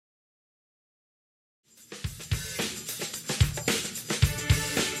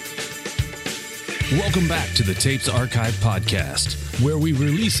Welcome back to the Tapes Archive podcast, where we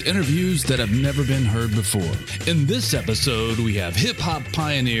release interviews that have never been heard before. In this episode, we have hip-hop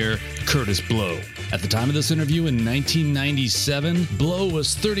pioneer Kurtis Blow. At the time of this interview in 1997, Blow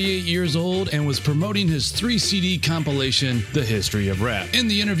was 38 years old and was promoting his 3-CD compilation, The History of Rap. In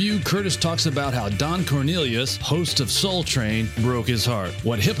the interview, Kurtis talks about how Don Cornelius, host of Soul Train, broke his heart,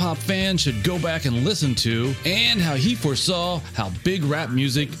 what hip-hop fans should go back and listen to, and how he foresaw how big rap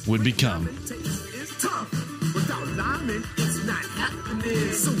music would become.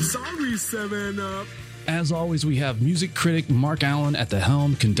 So sorry, 7-Up. As always, we have music critic Mark Allen at the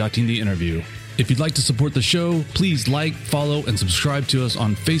helm conducting the interview. If you'd like to support the show, please like, follow, and subscribe to us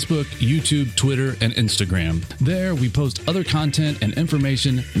on Facebook, YouTube, Twitter, and Instagram. There, we post other content and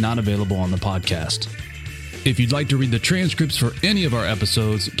information not available on the podcast. If you'd like to read the transcripts for any of our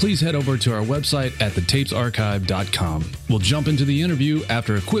episodes, please head over to our website at thetapesarchive.com. We'll jump into the interview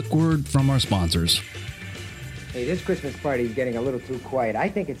after a quick word from our sponsors. Hey, this Christmas party is getting a little too quiet. I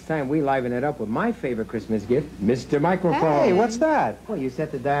think it's time we liven it up with my favorite Christmas gift, Mr. Microphone. Hey, what's that? Well, you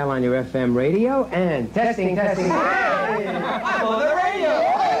set the dial on your FM radio and testing. Hey, I'm on the radio!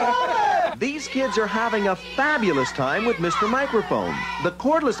 These kids are having a fabulous time with Mr. Microphone, the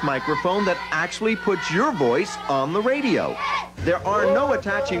cordless microphone that actually puts your voice on the radio. There are no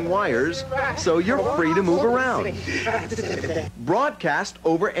attaching wires, so you're free to move around. Broadcast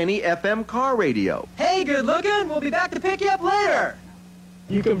over any FM car radio. Hey, good looking. We'll be back to pick you up later.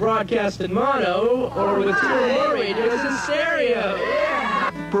 You can broadcast in mono or with 2 or more radios in stereo.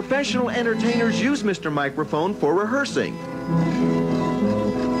 Professional entertainers use Mr. Microphone for rehearsing.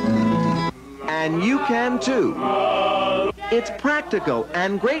 And you can too. It's practical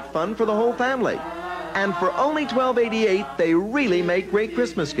and great fun for the whole family. And for only $12.88, they really make great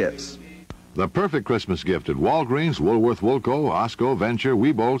Christmas gifts. The perfect Christmas gift at Walgreens, Woolworth, Woolco, Osco, Venture,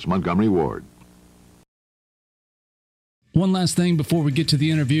 Weebolts, Montgomery Ward. One last thing before we get to the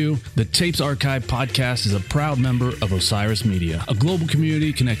interview, the Tapes Archive podcast is a proud member of Osiris Media, a global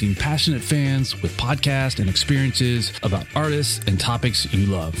community connecting passionate fans with podcasts and experiences about artists and topics you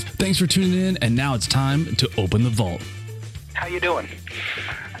love. Thanks for tuning in, and now it's time to open the vault. How you doing?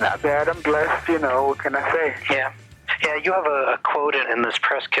 Not bad. I'm blessed, what can I say? Yeah, you have a quote in this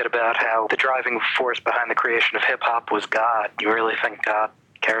press kit about how the driving force behind the creation of hip-hop was God. You really think God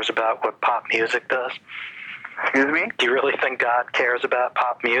cares about what pop music does? Excuse me? Do you really think God cares about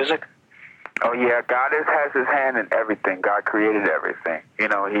pop music? Oh, yeah, God has his hand in everything. God created everything. He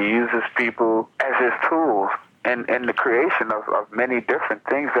uses people as his tools in the creation of many different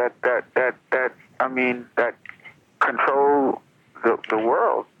things that control the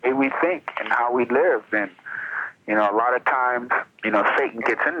world, the way we think and how we live. And, a lot of times, Satan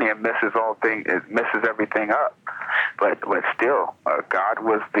gets in there and messes everything up. But still, God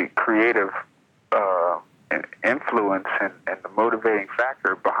was the creative influence and the motivating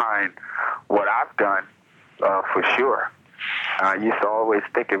factor behind what I've done, for sure. I used to always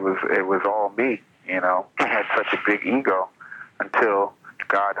think it was all me, I had such a big ego until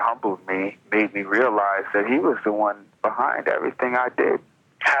God humbled me, made me realize that he was the one behind everything I did.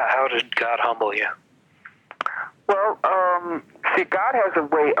 How did God humble you? Well, see, God has a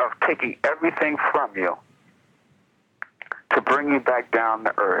way of taking everything from you to bring you back down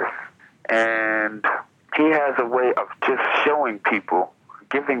to earth. And he has a way of just showing people,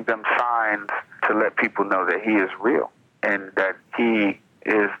 giving them signs to let people know that he is real and that he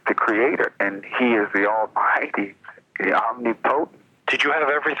is the creator and he is the almighty, the omnipotent. Did you have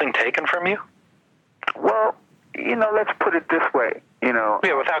everything taken from you? Well, let's put it this way, Yeah,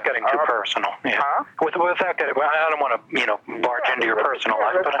 without getting too personal. Yeah. Huh? Without getting, I don't want to, barge into your personal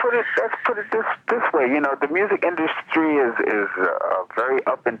life. Let's put it this way. The music industry is a very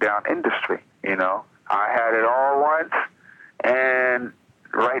up and down industry. I had it all once, and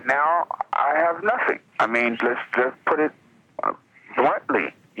right now I have nothing. I mean, let's put it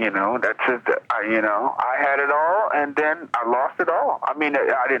bluntly. That's it. I had it all, and then I lost it all. I mean,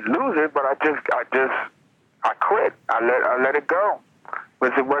 I didn't lose it, but I quit. I let it go.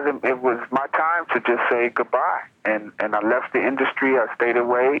 It was my time to just say goodbye, and I left the industry. I stayed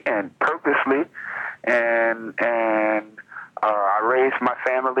away and purposely, and I raised my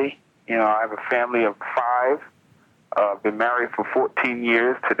family. I have a family of 5. Been married for 14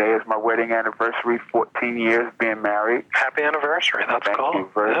 years. Today is my wedding anniversary. 14 years being married. Happy anniversary. That's cool. Thank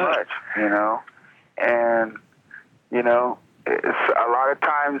you very much. And it's a lot of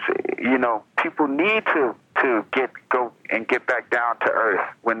times, people need to go and get back down to earth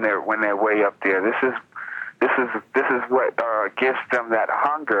when they're way up there. This is what gives them that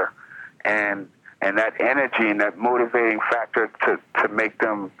hunger and that energy and that motivating factor to make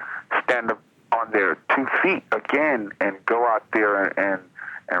them stand up on their 2 feet again and go out there and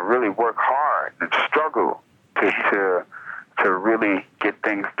really work hard and struggle to really get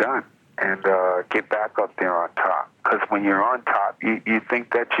things done and get back up there on top. Because when you're on top, you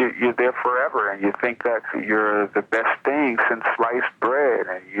think that you're there forever, and you think that you're the best thing since sliced bread,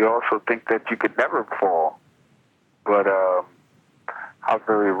 and you also think that you could never fall. But how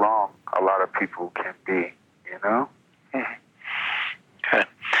very wrong a lot of people can be, you know? Okay.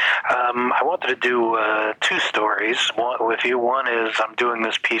 I wanted to do 2 stories with you. One is I'm doing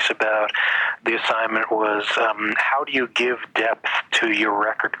this piece about the assignment was how do you give depth to your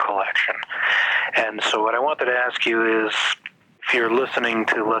record collection? And so what I wanted to ask you is if you're listening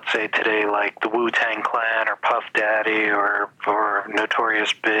to, let's say today, like the Wu-Tang Clan or Puff Daddy or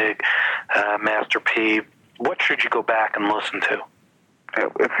Notorious Big, Master P, what should you go back and listen to?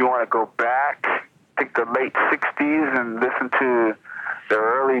 If you want to go back, I think the late 60s and listen to the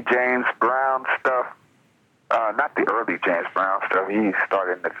early James Brown stuff. Not the early James Brown stuff. He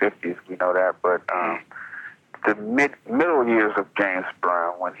started in the 50s, we know that. But the middle years of James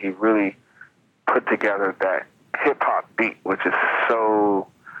Brown, when he really put together that hip-hop beat, which is so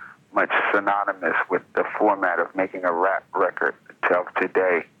much synonymous with the format of making a rap record of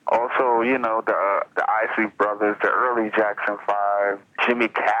today. Also, you know, the Isley Brothers, the early Jackson 5, Jimmy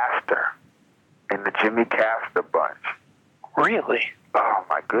Castor, and the Jimmy Castor bunch. Really? Oh,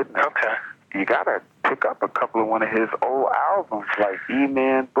 my goodness. Okay. You got to pick up a couple of one of his old albums, like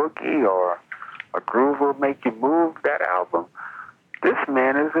E-Man Boogie or A Groove Will Make You Move, that album. This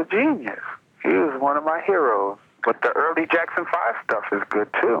man is a genius. He was one of my heroes. But the early Jackson 5 stuff is good,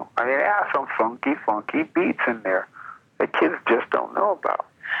 too. I mean, it has some funky beats in there that kids just don't know about.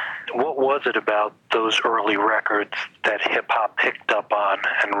 What was it about those early records that hip-hop picked up on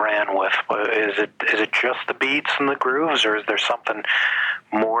and ran with? Is it just the beats and the grooves, or is there something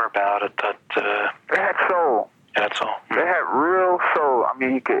more about it that... They had soul. That's all. They had real soul. I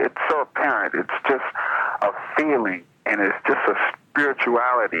mean, it's so apparent. It's just a feeling, and it's just a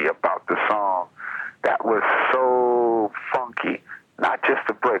spirituality about the song that was so funky. Not just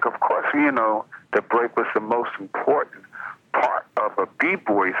the break. Of course, you know, the break was the most important part of a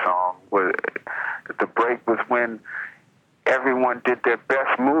B-boy song. The break was when everyone did their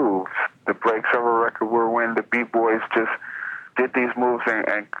best moves. The breaks of a record were when the B-boys just did these moves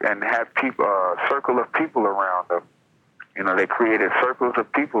and had people, a circle of people around them. You know, they created circles of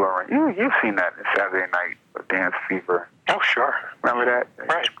people around. You've seen that in Saturday Night Dance Fever. Oh, sure. Remember that?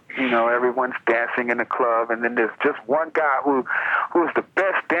 Right. You know, everyone's dancing in the club, and then there's just one guy who's the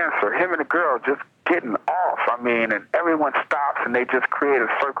best dancer, him and the girl just getting off. I mean, and everyone stops, and they just create a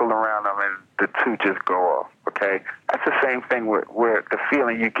circle around them, and the two just go off, okay? That's the same thing where the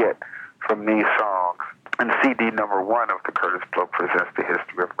feeling you get from these songs. And CD number 1 of the Kurtis Blow Presents the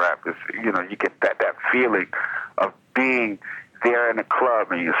History of Rap is, you know, you get that feeling of being there in the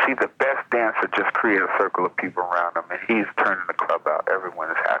club, and you see the best dancer just create a circle of people around him, and he's turning the club out.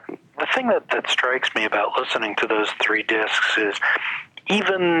 Everyone is happy. The thing that strikes me about listening to those 3 discs is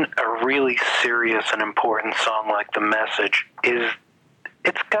even a really serious and important song like The Message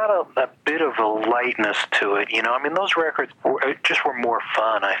it's got a bit of a lightness to it, you know? I mean, those records were more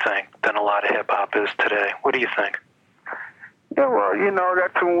fun, I think, than a lot of hip-hop is today. What do you think? Yeah, well, you know,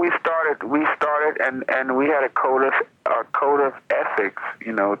 that's when we started. We started, and we had a code of ethics,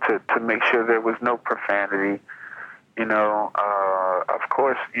 you know, to make sure there was no profanity. You know, of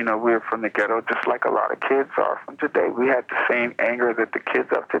course, you know, we're from the ghetto, just like a lot of kids are from today. We had the same anger that the kids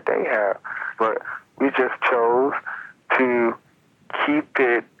of today have, but we just chose to keep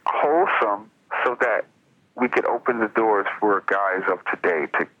it wholesome so that we could open the doors for guys of today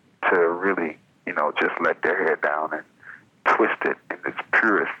to really, you know, just let their hair down and twist it in its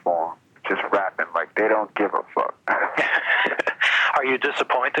purest form, just rapping like they don't give a fuck. Are you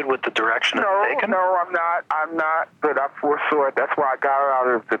disappointed with the direction it's taken? No, I'm not, but I foresaw it. That's why I got out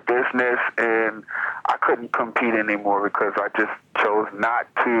of the business, and I couldn't compete anymore because I just chose not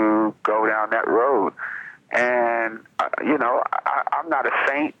to go down that road. And, you know, I'm not a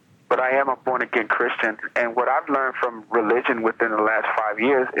saint, but I am a born-again Christian. And what I've learned from religion within the last 5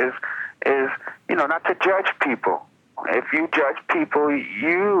 years is, you know, not to judge people. If you judge people,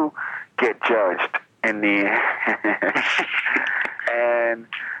 you get judged in the end. And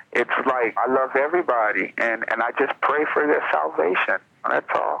it's like, I love everybody, and I just pray for their salvation. That's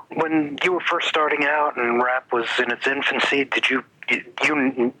all. When you were first starting out and rap was in its infancy, did you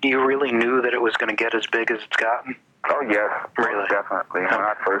really knew that it was going to get as big as it's gotten? Oh, yes. Really? Definitely. When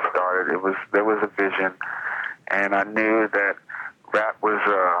I first started, there was a vision, and I knew that rap was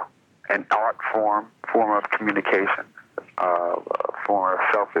an art form of communication, a form of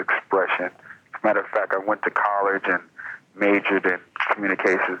self-expression, Matter of fact, I went to college and majored in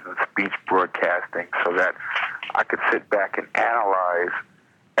communications and speech broadcasting so that I could sit back and analyze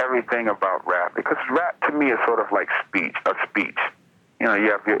everything about rap, because rap to me is sort of like a speech. You know,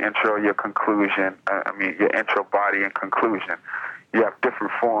 you have your intro, your conclusion, your intro, body, and conclusion. You have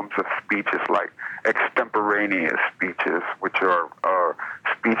different forms of speeches like extemporaneous speeches, which are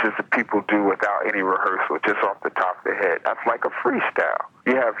speeches that people do without any rehearsal, just off the top of their head. That's like a freestyle.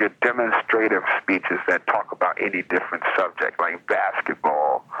 You have your demonstrative speeches that talk about any different subject, like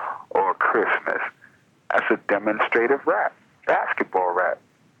basketball or Christmas. That's a demonstrative rap, basketball rap.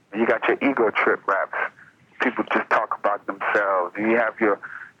 You got your ego trip raps. People just talk about themselves. And you have your,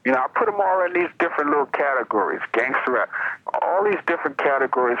 I put them all in these different little categories. Gangster rap. All these different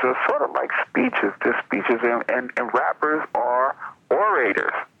categories are sort of like speeches. They're speeches, and rappers are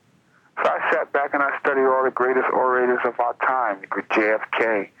orators. So I sat back and I studied all the greatest orators of our time.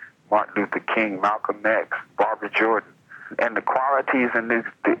 JFK, Martin Luther King, Malcolm X, Barbara Jordan. And the qualities in these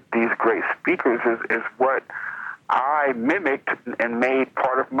great speakers is what I mimicked and made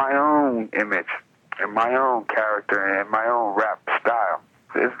part of my own image and my own character and my own rap style.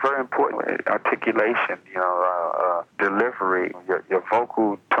 It's very important. Articulation, delivery, your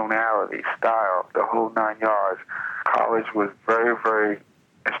vocal tonality, style, the whole 9 yards. College was very, very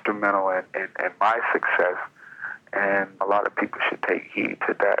instrumental in my success, and a lot of people should take heed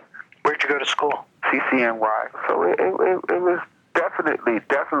to that. Where'd you go to school? CCNY. So it was definitely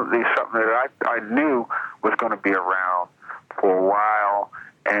something that I knew was going to be around for a while,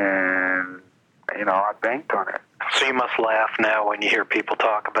 and I banked on it. So you must laugh now when you hear people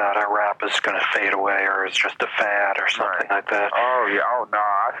talk about how rap is going to fade away or it's just a fad or something like that. Oh, yeah. Oh, no,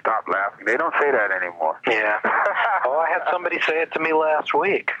 I stopped laughing. They don't say that anymore. Yeah. I had somebody say it to me last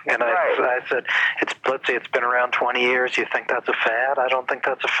week, and I said, let's say it's been around 20 years. You think that's a fad? I don't think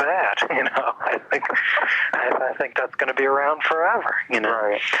that's a fad. I think that's going to be around forever.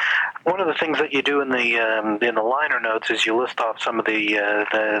 Right. One of the things that you do in the liner notes is you list off some of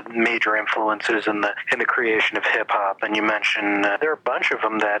the major influences in the creation of hip hop, and you mention there are a bunch of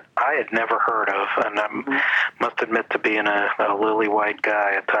them that I had never heard of, and I must admit to being a lily white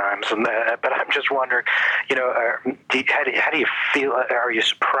guy at times. But I'm just wondering, how do you feel? Are you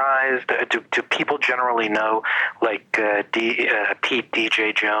surprised? Do people generally know, like Pete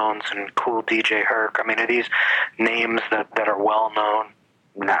DJ Jones and Cool DJ Herc? I mean, are these names that are well known?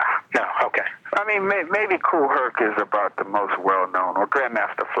 Nah. No, okay. I mean, maybe Cool Herc is about the most well-known, or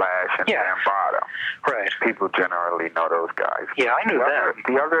Grandmaster Flash and Bambaataa. Right. People generally know those guys. Yeah, I knew that.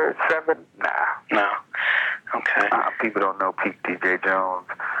 The other seven? Nah. No. Okay. People don't know Pete DJ Jones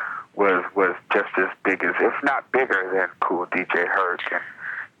was just as big as, if not bigger than Cool DJ Herc. And,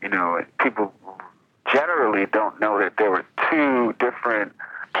 people generally don't know that there were two different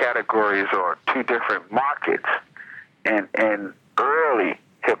categories or two different markets in early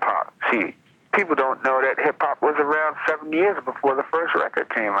hip-hop. See, people don't know that hip-hop was around 7 years before the first record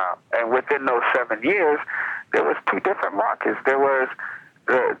came out. And within those 7 years, there was two different markets. There was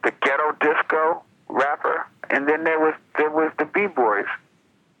the ghetto disco rapper, and then there was the B-boys.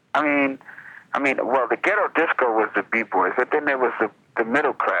 I mean, the ghetto disco was the B-boys, but then there was the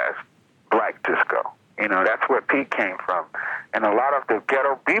middle-class black disco. That's where Pete came from. And a lot of the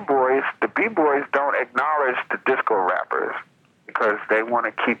ghetto B-boys, the B-boys don't acknowledge the disco rappers, because they want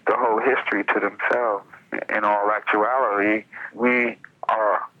to keep the whole history to themselves. In all actuality, we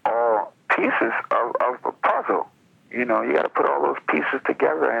are all pieces of a puzzle. You got to put all those pieces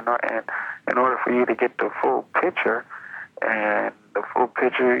together in order for you to get the full picture, and the full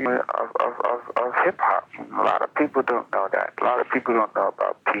picture of hip-hop. A lot of people don't know that. A lot of people don't know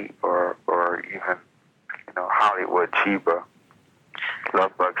about Pete or even, Hollywood, Chiba,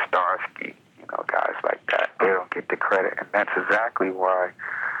 Lovebug Starsky, guys like that. They don't get the credit, and that's exactly why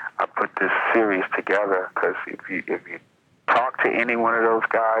I put this series together, because if you talk to any one of those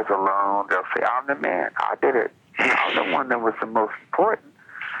guys alone, they'll say, I'm the man, I did it. I'm the one that was the most important.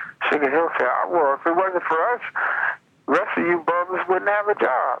 Sugar Hill said, well, if it wasn't for us, the rest of you bums wouldn't have a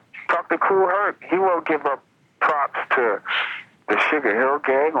job. Talk to Cool Herc, he won't give up props to the Sugar Hill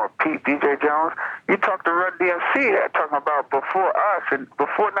Gang or Pete DJ Jones. You talk to Run DMC, they're talking about before us, and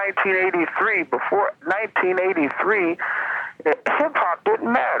before 1983, hip-hop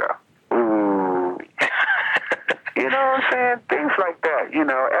didn't matter. Ooh. You know what I'm saying? Things like that.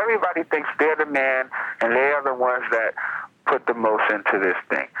 Everybody thinks they're the man, and they are the ones that put the most into this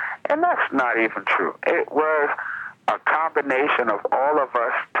thing. And that's not even true. It was a combination of all of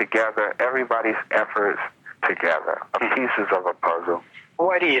us together, everybody's efforts together, pieces of a puzzle.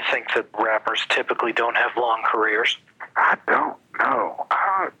 Why do you think that rappers typically don't have long careers? I don't know.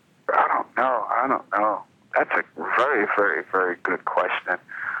 I don't know. I don't know. That's a very, very, very good question.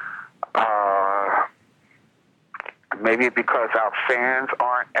 Maybe because our fans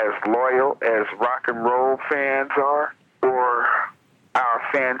aren't as loyal as rock and roll fans are, or our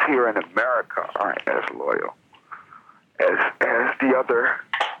fans here in America aren't as loyal as the other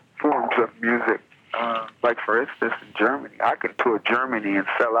forms of music. Like, for instance, in Germany, I can tour Germany and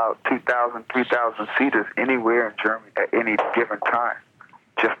sell out 2,000, 3,000 seaters anywhere in Germany at any given time,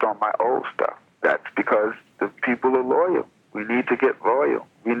 just on my old stuff. That's because the people are loyal. We need to get loyal.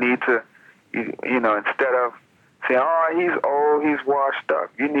 We need to, instead of saying, oh, he's old, he's washed up,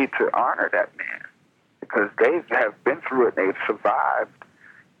 you need to honor that man because they have been through it, they've survived,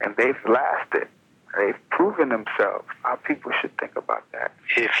 and they've lasted. They've proven themselves. Our people should think about that.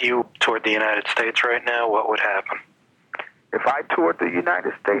 If you toured the United States right now, what would happen? If I toured the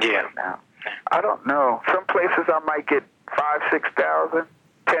United States right now, I don't know. Some places I might get 5,000, 6,000,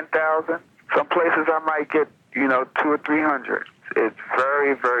 10,000. Some places I might get, 200 or 300. It's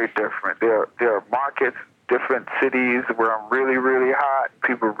very, very different. There are markets, different cities where I'm really, really hot.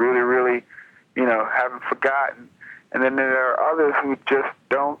 People really, really, haven't forgotten. And then there are others who just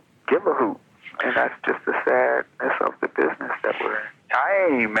don't give a hoot. And that's just the sadness of the business that we're in. I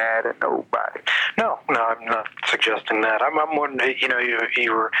ain't mad at nobody. No, I'm not suggesting that. I'm wondering,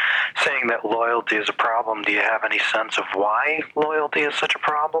 you were saying that loyalty is a problem. Do you have any sense of why loyalty is such a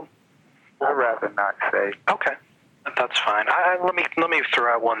problem? I'd rather not say. Okay, that's fine. Let me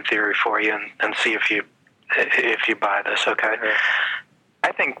throw out one theory for you and see if you buy this. Okay. Mm-hmm.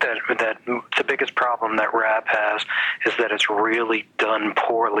 I think that the biggest problem that rap has is that it's really done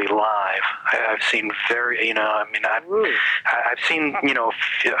poorly live. I've seen I've seen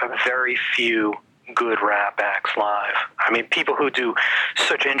very few good rap acts live. I mean, people who do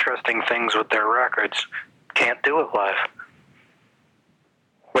such interesting things with their records can't do it live.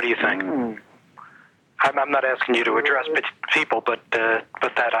 What do you think? I'm not asking you to address people, but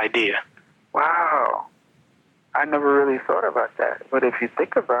that idea. Wow. I never really thought about that. But if you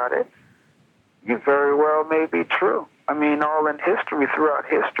think about it, you very well may be true. I mean, all in history, throughout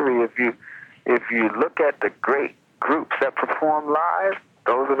history, if you look at the great groups that perform live,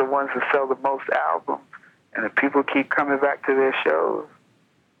 those are the ones that sell the most albums. And if people keep coming back to their shows,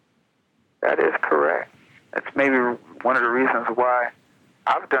 that is correct. That's maybe one of the reasons why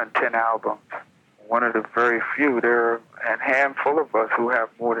I've done 10 albums. One of the very few. There are a handful of us who have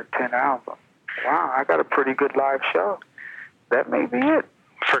more than 10 albums. Wow, I got a pretty good live show. That may be it.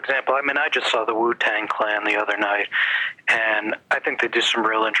 For example, I just saw the Wu-Tang Clan the other night, and I think they do some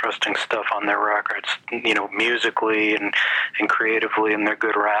real interesting stuff on their records, musically and creatively, and they're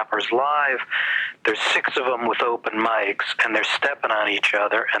good rappers. Live, there's 6 of them with open mics, and they're stepping on each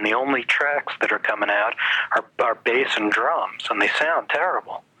other, and the only tracks that are coming out are bass and drums, and they sound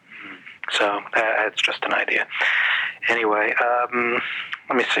terrible. So it's just an idea. Anyway,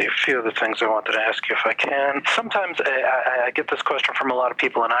 let me see, a few other things I wanted to ask you if I can. Sometimes I get this question from a lot of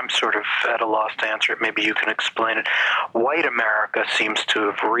people, and I'm sort of at a loss to answer it. Maybe you can explain it. White America seems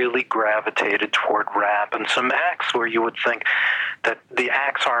to have really gravitated toward rap, and some acts where you would think that the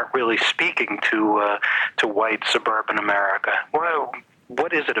acts aren't really speaking to white suburban America. Well,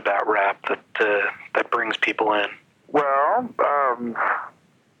 what is it about rap that brings people in? Well,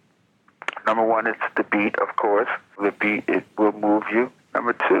 number one, it's the beat, of course. The beat, it will move you.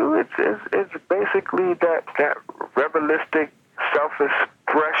 Number two, it's basically that rebellistic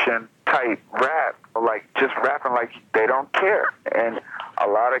self-expression type rap, like just rapping like they don't care. And a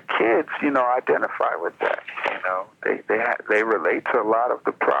lot of kids, identify with that. They relate to a lot of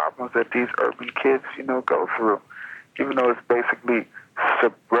the problems that these urban kids, go through. Even though it's basically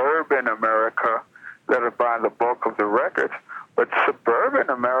suburban America that are buying the bulk of the records, but suburban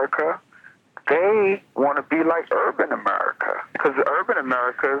America, they want to be like urban America because urban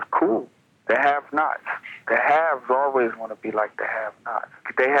America is cool. The have-nots. The haves always want to be like the have-nots.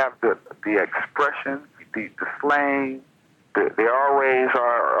 They have the expression, the slang. They always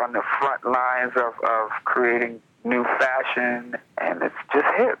are on the front lines of creating new fashion, and it's just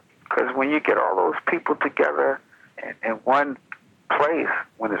hip. Because when you get all those people together in one place,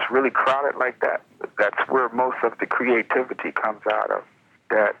 when it's really crowded like that, that's where most of the creativity comes out of.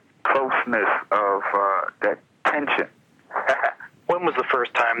 That closeness of that tension. When was the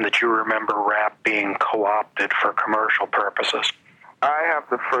first time that you remember rap being co-opted for commercial purposes? I have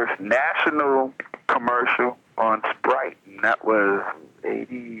the first national commercial on Sprite, and that was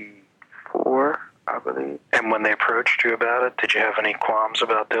 84, I believe. And when they approached you about it, did you have any qualms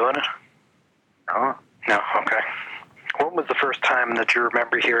about doing it? No. No, okay. When was the first time that you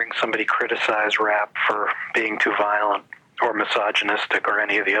remember hearing somebody criticize rap for being too violent or misogynistic or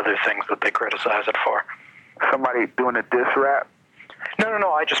any of the other things that they criticize it for. Somebody doing a diss rap?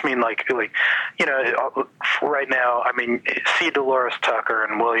 No. I just mean like right now. I mean, C. Dolores Tucker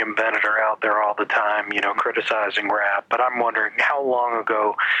and William Bennett are out there all the time, criticizing rap. But I'm wondering, how long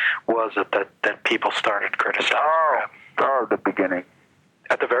ago was it that people started criticizing rap? Oh, the beginning.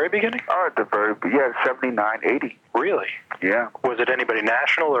 At the very beginning? Oh, at the very 79, 80. Really? Yeah. Was it anybody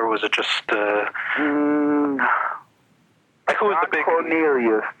national, or was it just? Like who was the big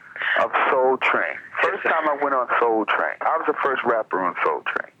Cornelius of Soul Train? First time I went on Soul Train. I was the first rapper on Soul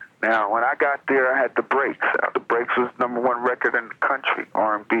Train. Now, when I got there, I had The Breaks. The Breaks was #1 record in the country,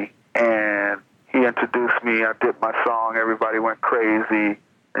 R&B. And he introduced me. I did my song. Everybody went crazy.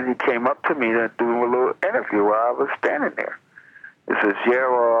 And he came up to me to do a little interview while I was standing there. He says, yeah,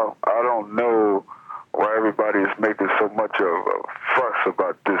 well, I don't know why everybody is making so much of a fuss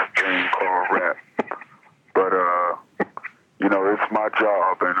about this thing called rap. But, it's my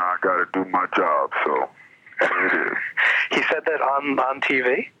job, and I got to do my job, so here it is. He said that on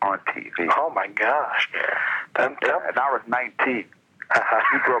TV? On TV. Oh, my gosh. And I was 19. He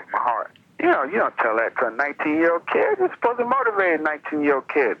broke my heart. You don't tell that to a 19-year-old kid. You're supposed to motivate a 19-year-old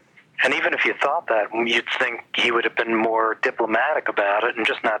kid. And even if you thought that, you'd think he would have been more diplomatic about it and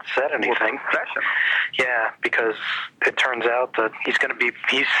just not said anything. More professional. Yeah, because it turns out that he's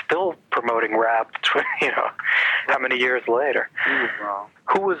still promoting rap, how many years later? He was wrong.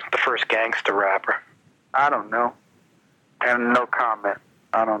 Who was the first gangster rapper? I don't know. And no comment.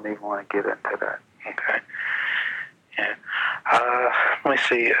 I don't even want to get into that. Okay. Yeah. Let me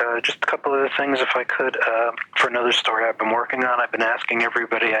see. Just a couple other things, if I could. For another story I've been working on, I've been asking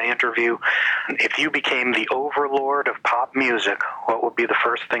everybody I interview, if you became the overlord of pop music, what would be the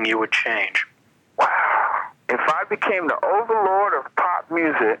first thing you would change? Wow. If I became the overlord of pop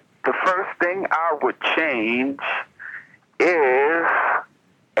music, the first thing I would change is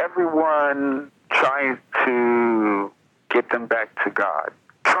everyone trying to get them back to God.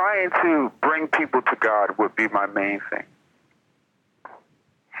 Trying to bring people to God would be my main thing.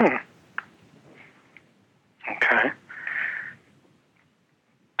 Okay.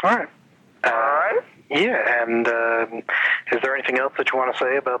 All right. Yeah, and is there anything else that you want to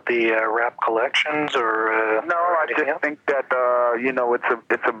say about the rap collections, or no? I just think that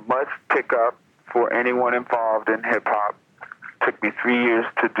it's a must pick up for anyone involved in hip hop. Took me 3 years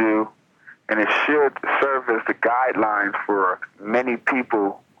to do, and it should serve as the guidelines for many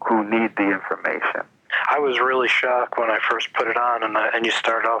people who need the information. I was really shocked when I first put it on, and you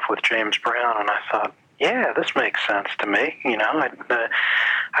started off with James Brown, and I thought, yeah, this makes sense to me. I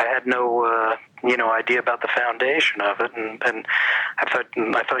had no idea about the foundation of it, and I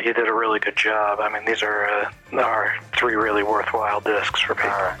thought you did a really good job. I mean, these are 3 really worthwhile discs for people.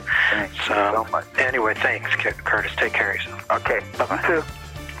 All right. Thanks so much. Anyway, thanks, Kurtis. Take care of yourself. Okay. Bye-bye. You too.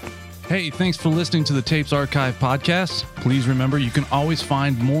 Hey, thanks for listening to the Tapes Archive podcast. Please remember you can always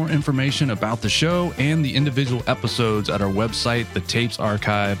find more information about the show and the individual episodes at our website,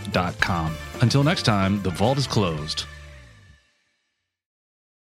 thetapesarchive.com. Until next time, the vault is closed.